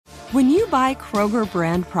When you buy Kroger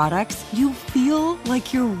brand products, you feel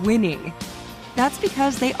like you're winning. That's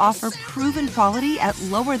because they offer proven quality at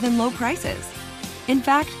lower than low prices. In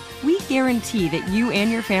fact, we guarantee that you and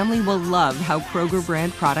your family will love how Kroger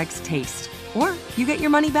brand products taste, or you get your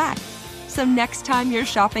money back. So next time you're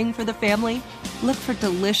shopping for the family, look for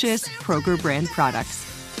delicious Kroger brand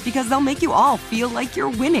products, because they'll make you all feel like you're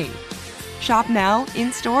winning. Shop now,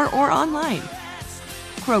 in-store, or online.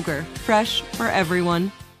 Kroger, fresh for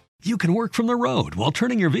everyone. You can work from the road while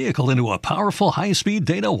turning your vehicle into a powerful high-speed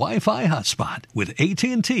data Wi-Fi hotspot with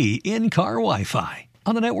AT&T in-car Wi-Fi.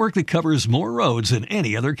 On a network that covers more roads than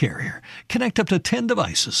any other carrier. Connect up to 10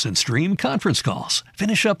 devices and stream conference calls.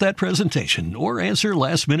 Finish up that presentation or answer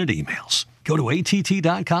last-minute emails. Go to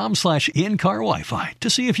att.com/in-car Wi-Fi to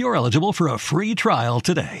see if you're eligible for a free trial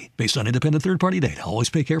today. Based on independent third-party data,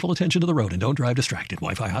 always pay careful attention to the road and don't drive distracted.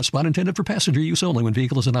 Wi-Fi hotspot intended for passenger use only when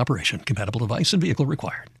vehicle is in operation. Compatible device and vehicle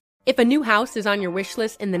required. If a new house is on your wish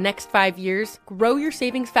list in the next 5 years, grow your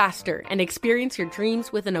savings faster and experience your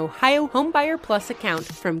dreams with an Ohio Homebuyer Plus account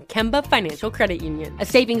from Kemba Financial Credit Union. A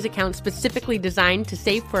savings account specifically designed to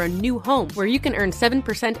save for a new home where you can earn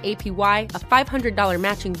 7% APY, a $500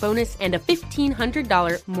 matching bonus, and a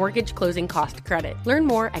 $1,500 mortgage closing cost credit. Learn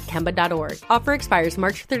more at Kemba.org. Offer expires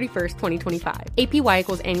March 31st, 2025. APY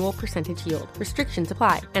equals annual percentage yield. Restrictions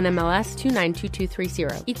apply. NMLS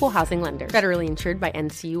 292230. Equal housing lender. Federally insured by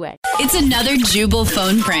NCUA. It's another Jubal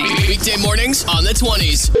phone prank. Weekday mornings on the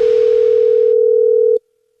 20s.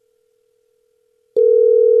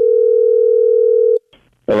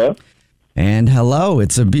 Hello? And hello,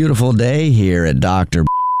 it's a beautiful day here at Dr.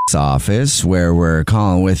 office where we're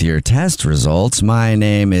calling with your test results. My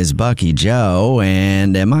name is Bucky Joe,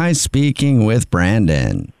 and am I speaking with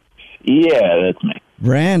Brandon? Yeah, that's me.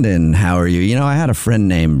 Brandon, how are you? You know, I had a friend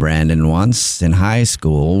named Brandon once in high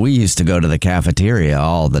school. We used to go to the cafeteria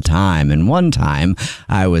all the time, and one time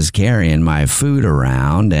I was carrying my food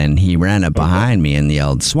around, and he ran up behind me and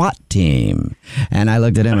yelled, "SWAT team." And I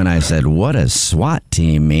looked at him and I said, "What does SWAT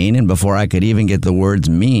team mean?" And before I could even get the words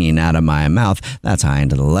mean out of my mouth, that's high and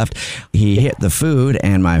to the left, he hit the food,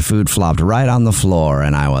 and my food flopped right on the floor,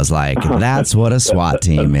 and I was like, that's what a SWAT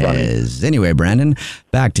team is. Anyway, Brandon,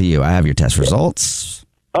 back to you. I have your test results.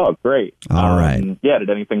 Oh, great. All right. Yeah, did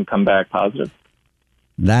anything come back positive?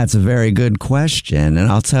 That's a very good question. And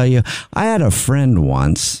I'll tell you, I had a friend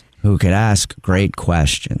once who could ask great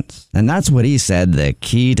questions. And that's what he said the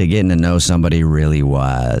key to getting to know somebody really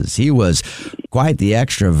was. He was quite the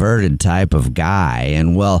extroverted type of guy.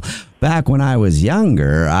 And, well, back when I was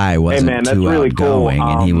younger, I wasn't too really outgoing, cool.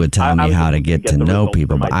 And he would tell me how to get to know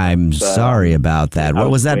people. But I'm sorry about that. What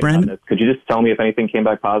was that, Brandon? Could you just tell me if anything came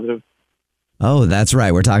back positive? Oh, that's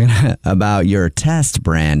right. We're talking about your test,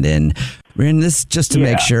 Brandon. Brandon, this just to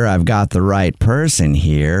make sure I've got the right person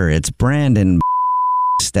here. It's Brandon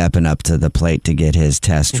stepping up to the plate to get his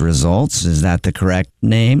test results. Is that the correct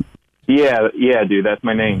name? Yeah, dude, that's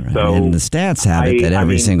my name. Right. So and the stats have it that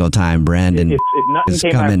every single time Brandon has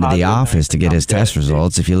come into the office to get his test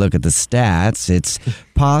results, if you look at the stats, it's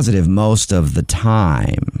positive most of the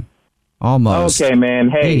time. Almost. Okay,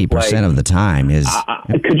 man. Hey, 80% of the time is.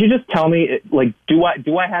 Could you just tell me, do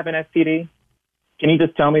I have an STD? Can you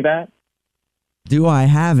just tell me that? Do I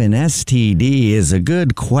have an STD is a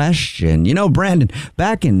good question. You know, Brandon,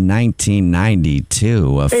 back in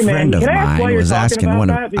 1992, a friend of mine was asking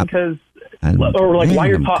one of. Because,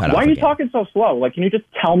 why are you talking so slow? Like, can you just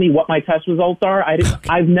tell me what my test results are?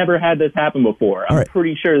 I've never had this happen before. I'm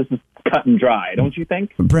pretty sure this is cut and dry, don't you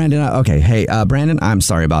think? Brandon, okay. Hey, Brandon, I'm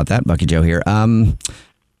sorry about that. Bucky Joe here.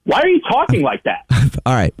 Why are you talking like that?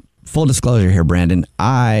 All right. Full disclosure here, Brandon.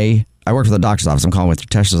 I work for the doctor's office. I'm calling with your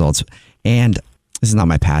test results. And this is not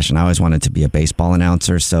my passion. I always wanted to be a baseball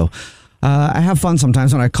announcer. So I have fun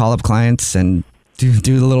sometimes when I call up clients and do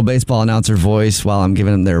the little baseball announcer voice while I'm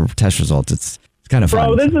giving them their test results. It's kind of fun.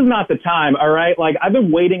 Bro, this is not the time, all right? Like, I've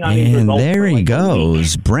been waiting on these results. And there he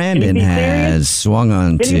goes. Brandon has swung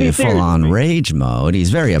on to full-on rage mode.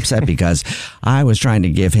 He's very upset because I was trying to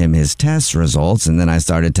give him his test results, and then I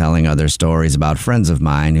started telling other stories about friends of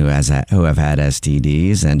mine who have had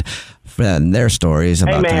STDs, and their stories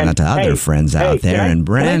about telling that to other friends out there. And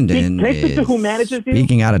Brandon is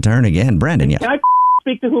speaking out of turn again. Brandon, yeah. Can I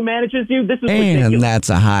speak to who manages you? This is ridiculous. And that's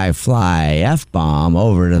a high fly F-bomb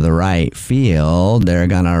over to the right field. They're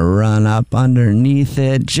going to run up underneath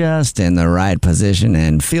it just in the right position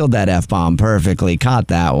and field that F-bomb perfectly. Caught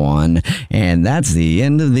that one. And that's the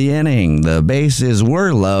end of the inning. The bases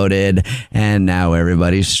were loaded, and now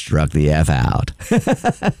everybody struck the F out.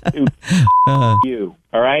 Dude, you.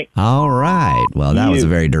 All right? All right. Well, that was a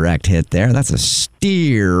very direct hit there. That's a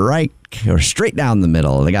steer right or straight down the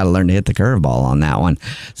middle. They got to learn to hit the curveball on that one.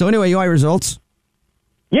 So anyway, you want your results?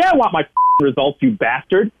 Yeah, I want my results, you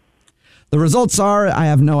bastard. The results are, I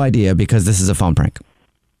have no idea because this is a phone prank.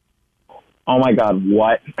 Oh my God,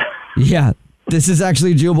 what? Yeah, this is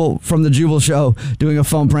actually Jubal from the Jubal Show doing a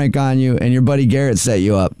phone prank on you, and your buddy Garrett set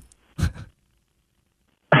you up.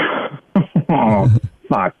 Oh,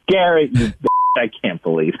 fuck, Garrett, you I can't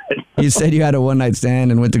believe it. You said you had a one-night stand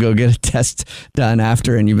and went to go get a test done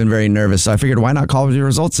after, and you've been very nervous. So I figured, why not call with your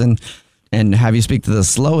results and have you speak to the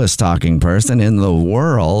slowest talking person in the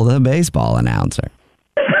world, a baseball announcer.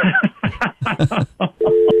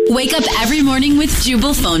 Wake up every morning with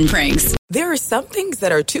Jubal phone pranks. There are some things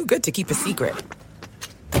that are too good to keep a secret.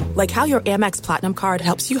 Like how your Amex Platinum card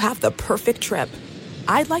helps you have the perfect trip.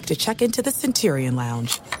 I'd like to check into the Centurion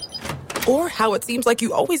Lounge. Or how it seems like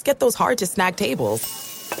you always get those hard-to-snag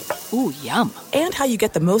tables. Ooh, yum. And how you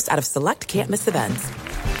get the most out of select can't-miss events.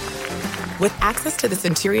 With access to the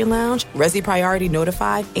Centurion Lounge, Resi Priority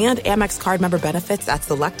Notified, and Amex card member benefits at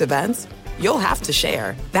select events, you'll have to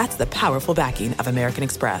share. That's the powerful backing of American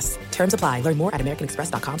Express. Terms apply. Learn more at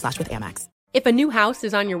americanexpress.com/withAmex. If a new house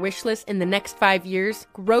is on your wish list in the next 5 years,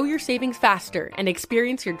 grow your savings faster and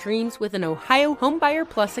experience your dreams with an Ohio Homebuyer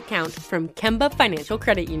Plus account from Kemba Financial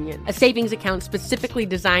Credit Union. A savings account specifically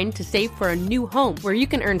designed to save for a new home where you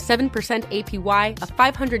can earn 7% APY, a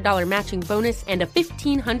 $500 matching bonus, and a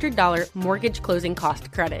 $1,500 mortgage closing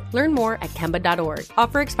cost credit. Learn more at Kemba.org.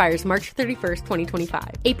 Offer expires March 31st, 2025.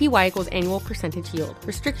 APY equals annual percentage yield.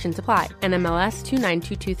 Restrictions apply. NMLS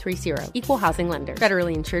 292230. Equal housing lender.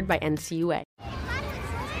 Federally insured by NCUA.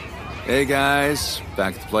 Hey guys,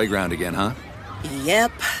 back at the playground again, huh?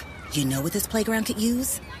 Yep. You know what this playground could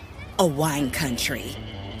use? A wine country.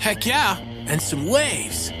 Heck yeah, and some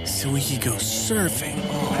waves so we could go surfing.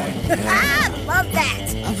 Oh, yeah. Love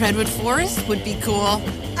that. A redwood forest would be cool.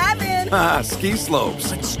 I'm in. Ski slopes.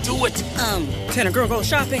 Let's do it. Can a girl go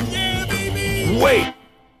shopping? Yeah, baby. Wait.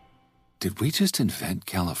 Did we just invent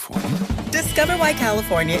California? Discover why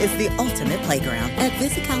California is the ultimate playground at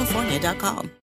visitcalifornia.com.